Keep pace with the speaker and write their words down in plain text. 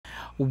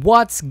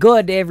What's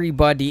good,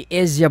 everybody?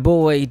 Is your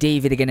boy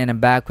David again, and I'm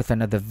back with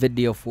another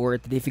video for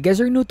today. If you guys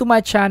are new to my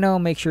channel,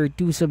 make sure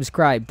to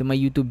subscribe to my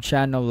YouTube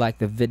channel, like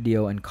the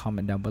video, and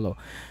comment down below.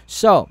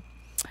 So,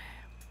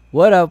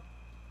 what up,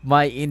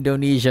 my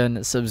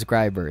Indonesian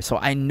subscribers? So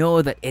I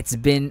know that it's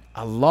been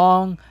a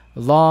long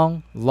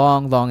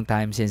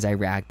time since I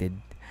reacted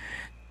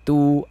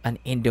to an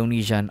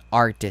Indonesian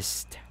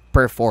artist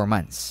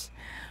performance.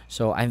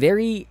 So I'm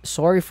very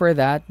sorry for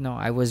that. No,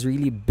 I was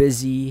really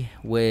busy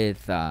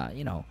with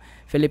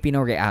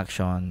Filipino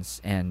reactions,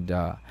 and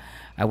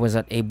I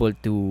wasn't able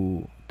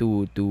to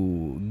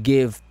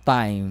give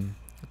time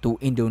to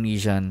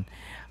Indonesian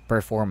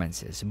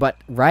performances. But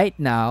right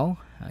now,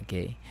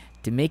 okay,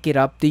 to make it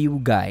up to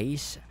you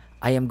guys,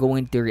 I am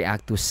going to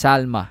react to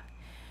Salma.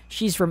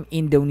 She's from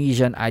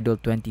Indonesian Idol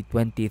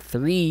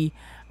 2023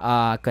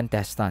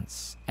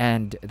 contestants,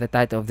 and the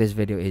title of this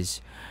video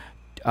is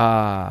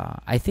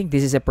I think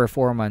this is a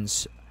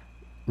performance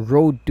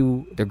road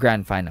to the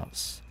grand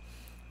finals.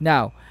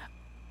 Now,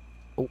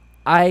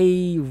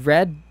 I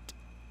read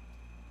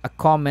a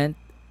comment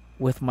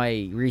with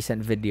my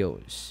recent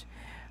videos.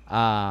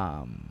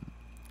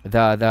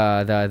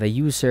 The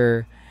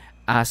user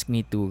asked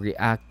me to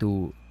react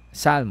to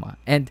Salma,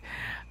 and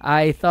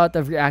I thought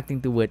of reacting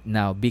to it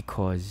now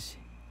because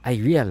I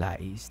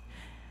realized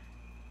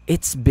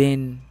it's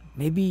been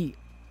maybe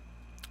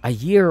a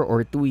year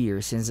or 2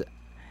 years since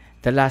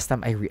the last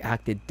time I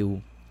reacted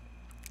to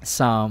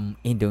some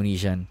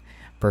Indonesian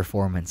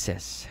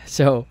performances.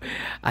 So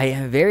I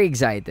am very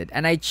excited,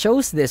 and I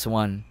chose this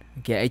one.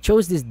 Okay, I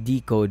chose this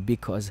DECODE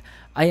because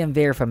I am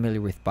very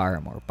familiar with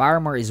Paramore.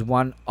 Paramore is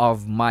one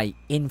of my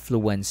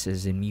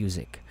influences in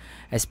music,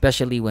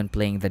 especially when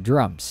playing the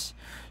drums.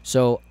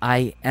 So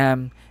I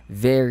am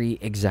very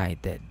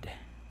excited.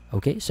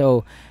 Okay,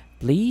 so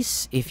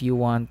please, if you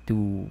want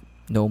to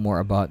know more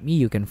about me,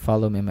 you can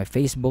follow me on my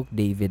Facebook,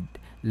 David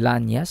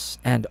Lanyas,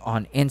 and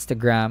on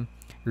Instagram,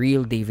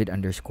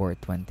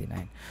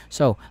 realdavid_29.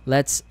 So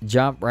let's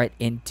jump right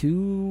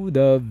into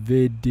the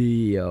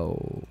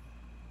video.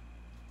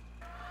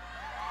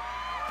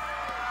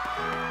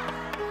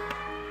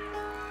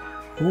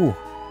 Ooh,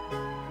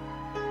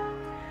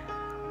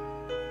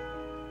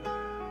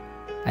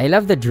 I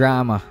love the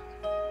drama.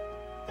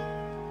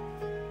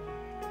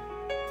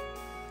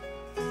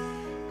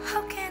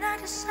 How can I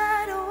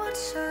decide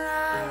what's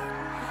right?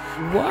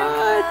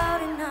 What?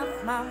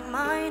 My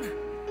mind,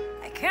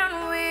 I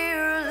can't win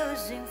a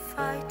losing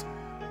fight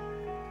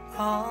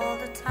all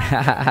the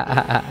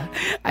time.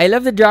 I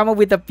love the drama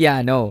with the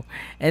piano,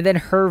 and then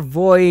her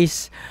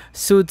voice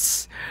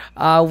suits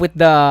with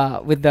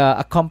the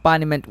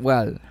accompaniment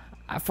well.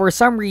 For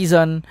some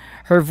reason,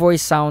 her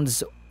voice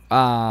sounds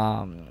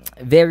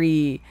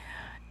very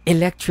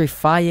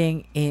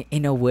electrifying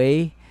in a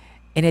way,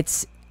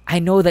 and I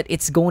know that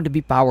it's going to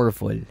be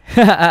powerful.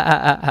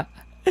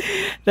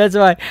 That's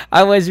why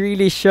I was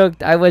really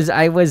shocked. I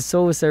was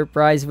so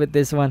surprised with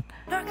this one.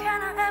 Nor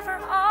can I ever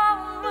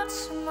own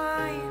what's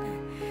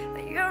mine,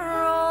 but you're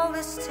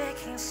always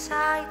taking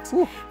sides.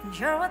 Ooh. And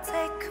you're what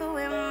take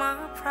away my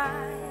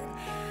pride.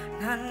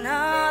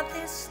 Not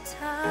this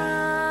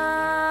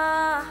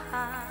time.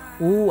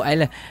 Ooh,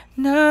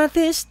 not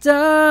this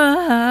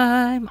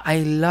time. I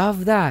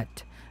love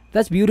that.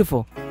 That's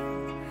beautiful.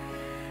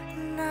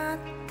 Not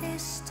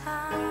this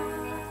time.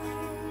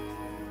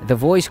 The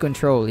voice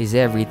control is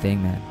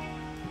everything, man.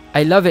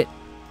 I love it.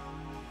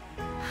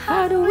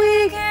 How do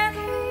we get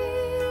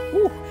here?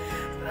 Ooh.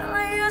 Well,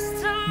 I used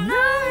to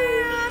know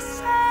you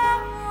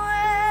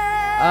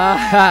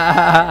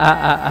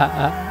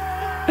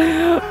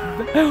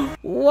somewhere.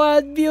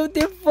 What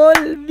beautiful,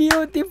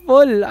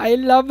 beautiful. I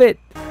love it.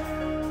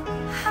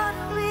 How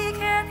do we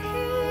get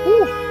here?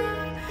 Ooh.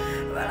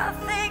 Well, I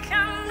think I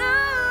know.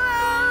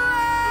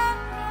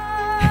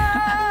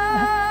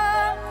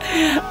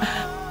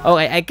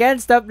 Okay, I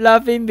can't stop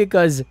laughing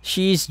because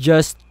she's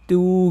just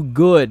too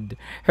good.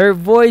 Her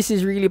voice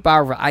is really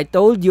powerful. I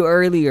told you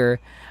earlier,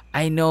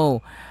 I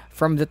know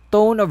from the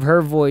tone of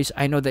her voice,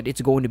 I know that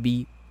it's going to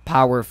be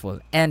powerful,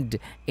 and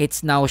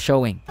it's now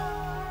showing.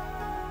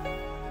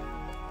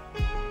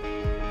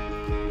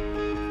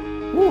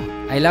 Ooh,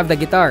 I love the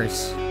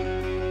guitars.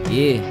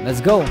 Yeah,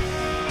 let's go.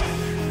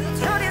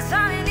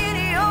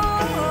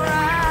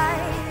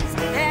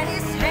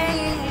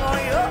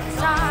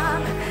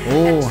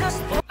 Oh,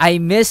 I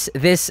miss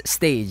this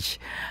stage.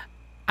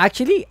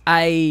 Actually,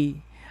 I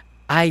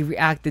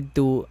reacted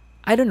to,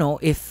 I don't know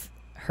if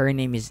her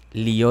name is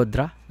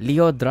Liodra,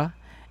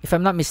 if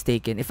I'm not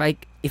mistaken. If I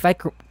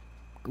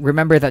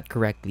remember that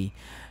correctly,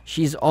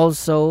 she's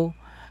also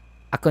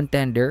a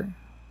contender.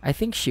 I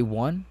think she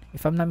won,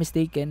 if I'm not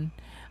mistaken.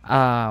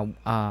 A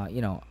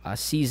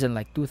season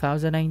like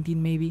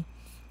 2019 maybe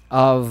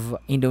of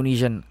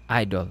Indonesian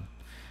Idol,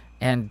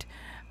 and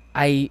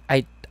I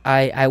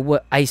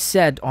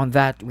said on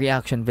that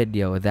reaction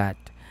video that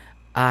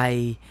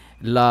I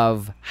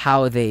love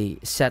how they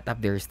set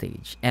up their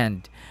stage,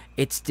 and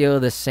it's still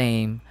the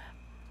same,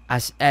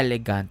 as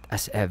elegant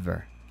as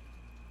ever.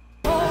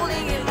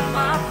 Holding in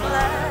my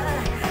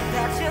blood,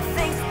 that you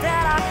think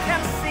that I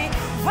can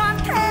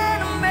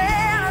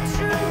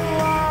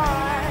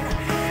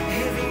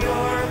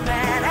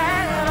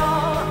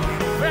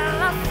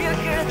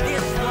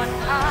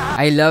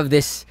I love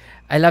this.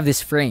 I love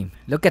this frame.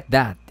 Look at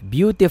that.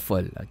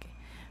 Beautiful. Okay.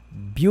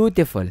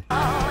 Beautiful.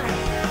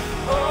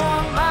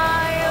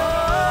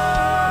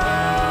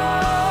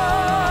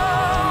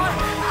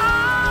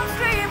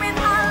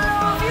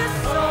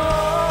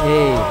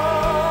 Hey.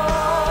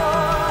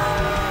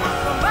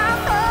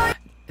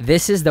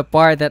 This is the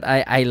part that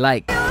I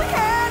like.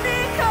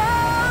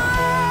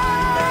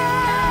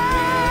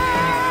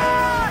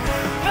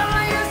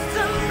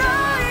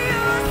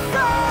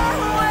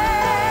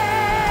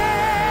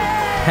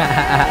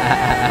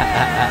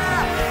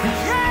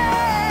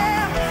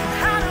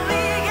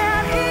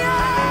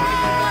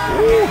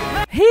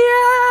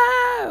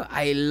 Here,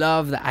 I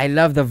love that. I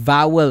love the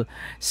vowel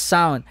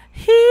sound.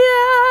 Here,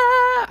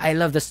 I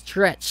love the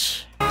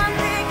stretch.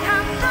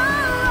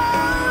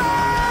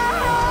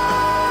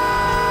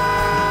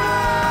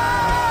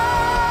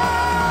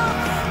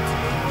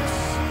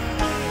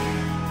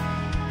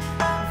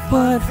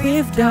 What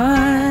we've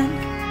done.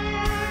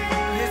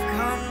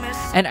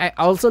 And I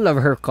also love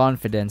her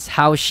confidence,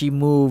 how she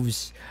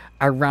moves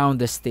around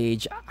the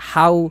stage,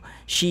 how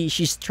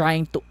she's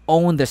trying to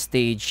own the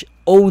stage,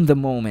 own the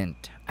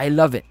moment. I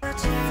love it.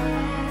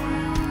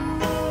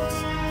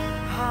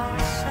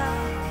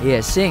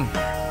 Yeah, sing.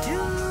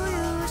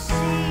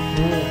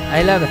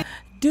 I love it.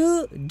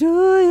 Do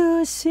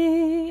you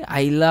see?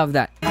 I love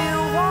that.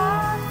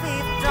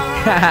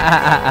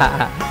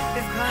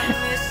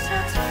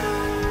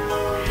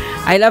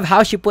 I love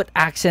how she put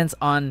accents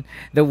on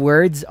the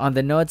words, on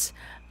the notes.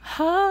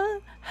 How?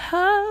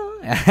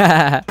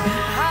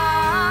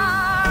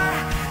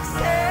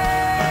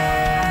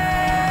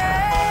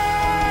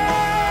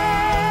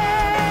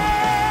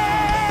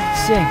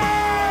 Sing.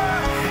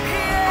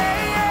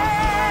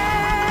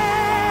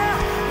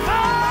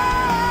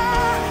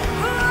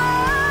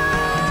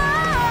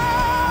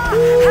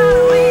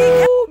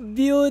 Ooh,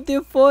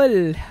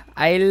 beautiful.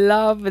 I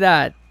love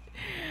that.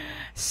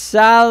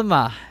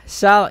 Salma,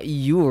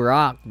 you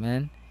rock,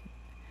 man.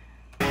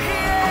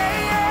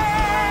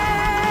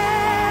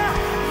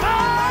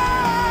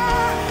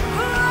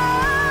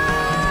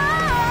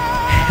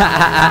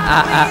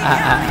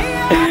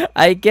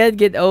 I can't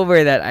get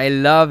over that. I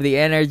love the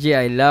energy.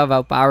 I love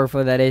how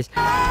powerful that is.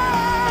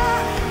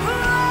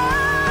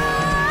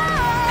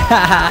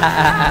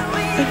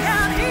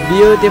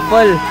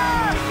 Beautiful.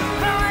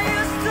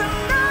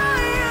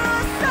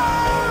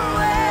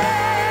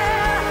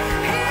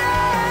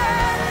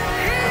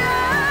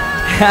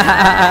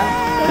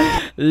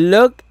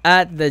 Look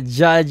at the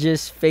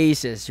judges'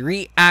 faces,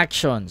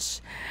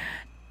 reactions.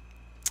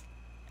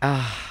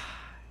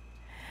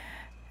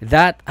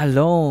 That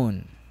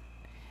alone,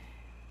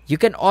 you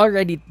can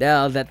already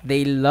tell that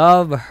they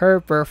love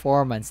her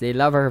performance. They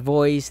love her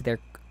voice, their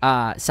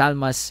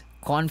Salma's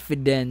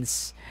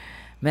confidence.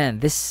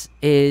 Man, this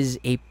is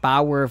a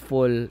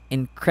powerful,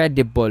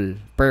 incredible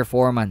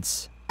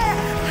performance.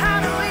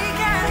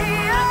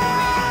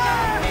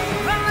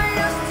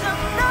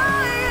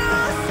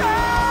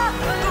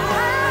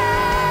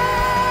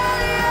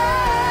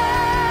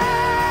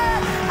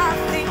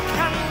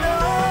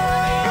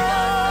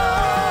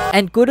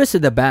 And kudos to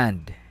the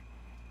band.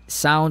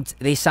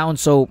 They sound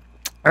so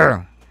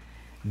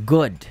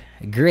good,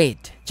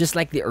 great, just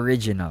like the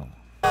original.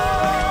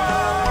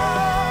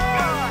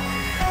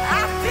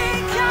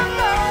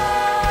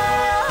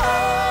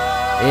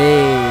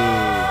 Hey,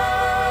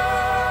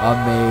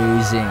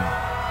 amazing.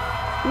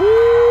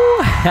 Woo!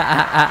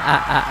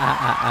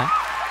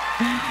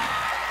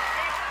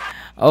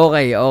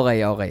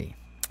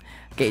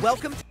 Okay.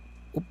 Welcome.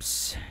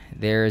 Oops,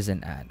 there's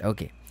an ad.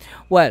 Okay.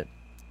 Well,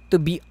 to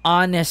be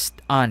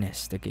honest,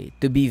 okay,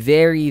 to be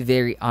very,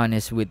 very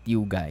honest with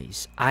you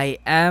guys, I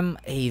am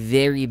a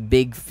very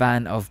big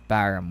fan of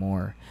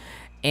Paramore.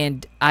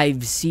 And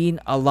I've seen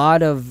a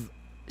lot of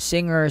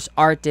singers,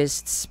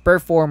 artists,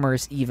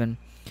 performers even,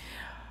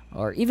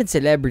 or even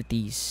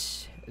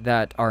celebrities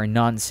that are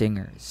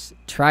non-singers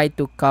try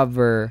to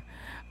cover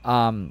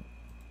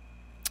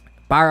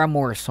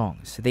Paramore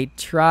songs. They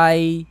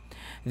try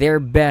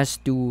their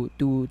best to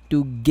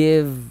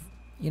give,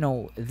 you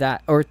know,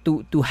 that, or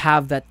to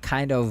have that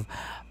kind of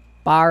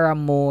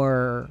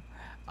Paramore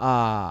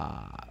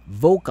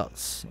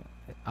vocals,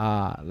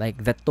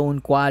 like the tone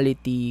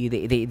quality.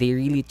 They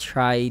really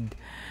tried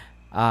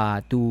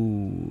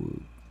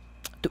to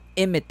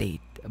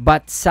imitate.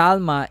 But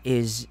Salma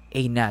is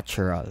a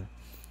natural.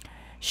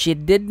 She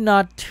did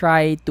not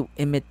try to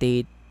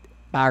imitate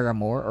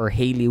Paramore or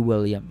Hayley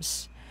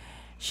Williams.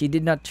 She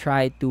did not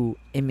try to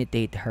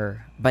imitate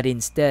her, but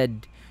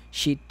instead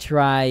she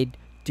tried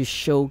to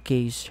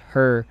showcase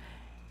her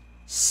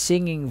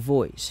singing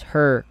voice,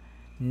 her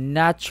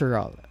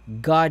natural,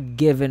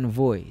 God-given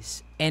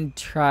voice, and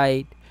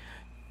tried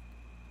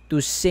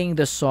to sing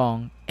the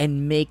song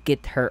and make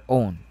it her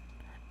own.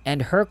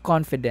 And her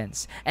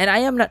confidence. And I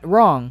am not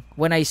wrong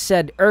when I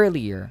said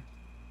earlier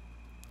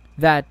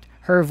that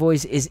her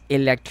voice is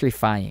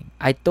electrifying.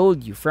 I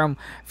told you from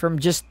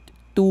just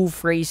two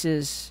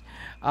phrases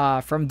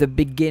from the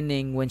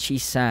beginning when she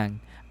sang,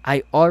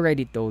 I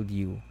already told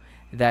you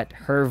that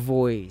her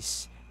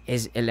voice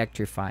is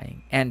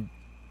electrifying, and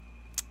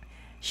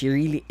she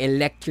really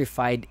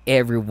electrified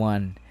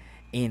everyone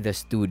in the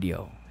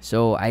studio.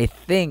 So I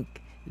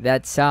think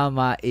that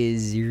Salma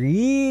is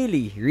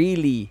really,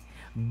 really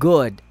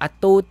good. A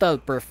total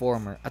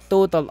performer, a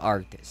total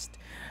artist.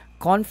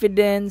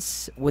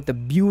 Confidence with the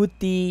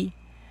beauty,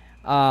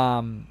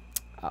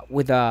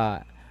 with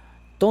a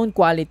tone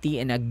quality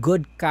and a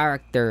good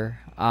character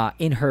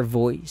in her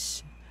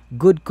voice.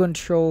 Good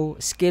control,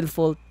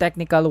 skillful,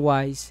 technical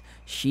wise.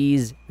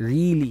 She's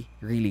really,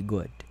 really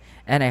good.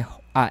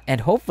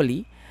 And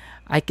hopefully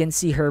I can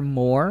see her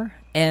more,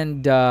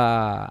 and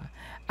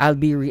I'll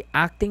be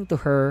reacting to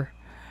her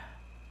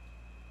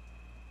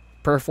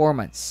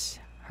performance,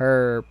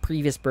 her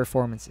previous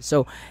performances.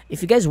 So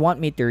if you guys want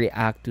me to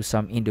react to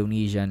some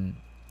Indonesian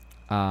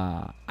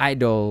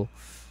idol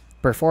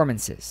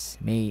performances,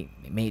 may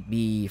it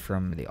be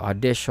from the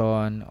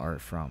audition or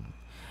from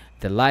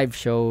the live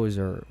shows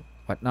or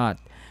whatnot,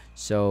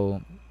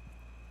 so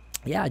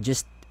yeah,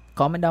 just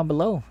comment down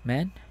below,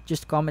 man.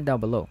 Just comment down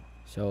below.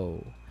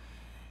 So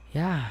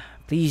yeah,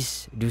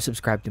 please do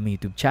subscribe to my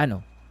YouTube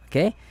channel.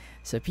 Okay,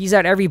 so peace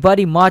out,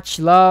 everybody. Much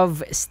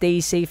love,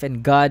 stay safe,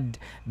 and God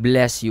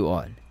bless you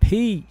all.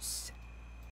 Peace.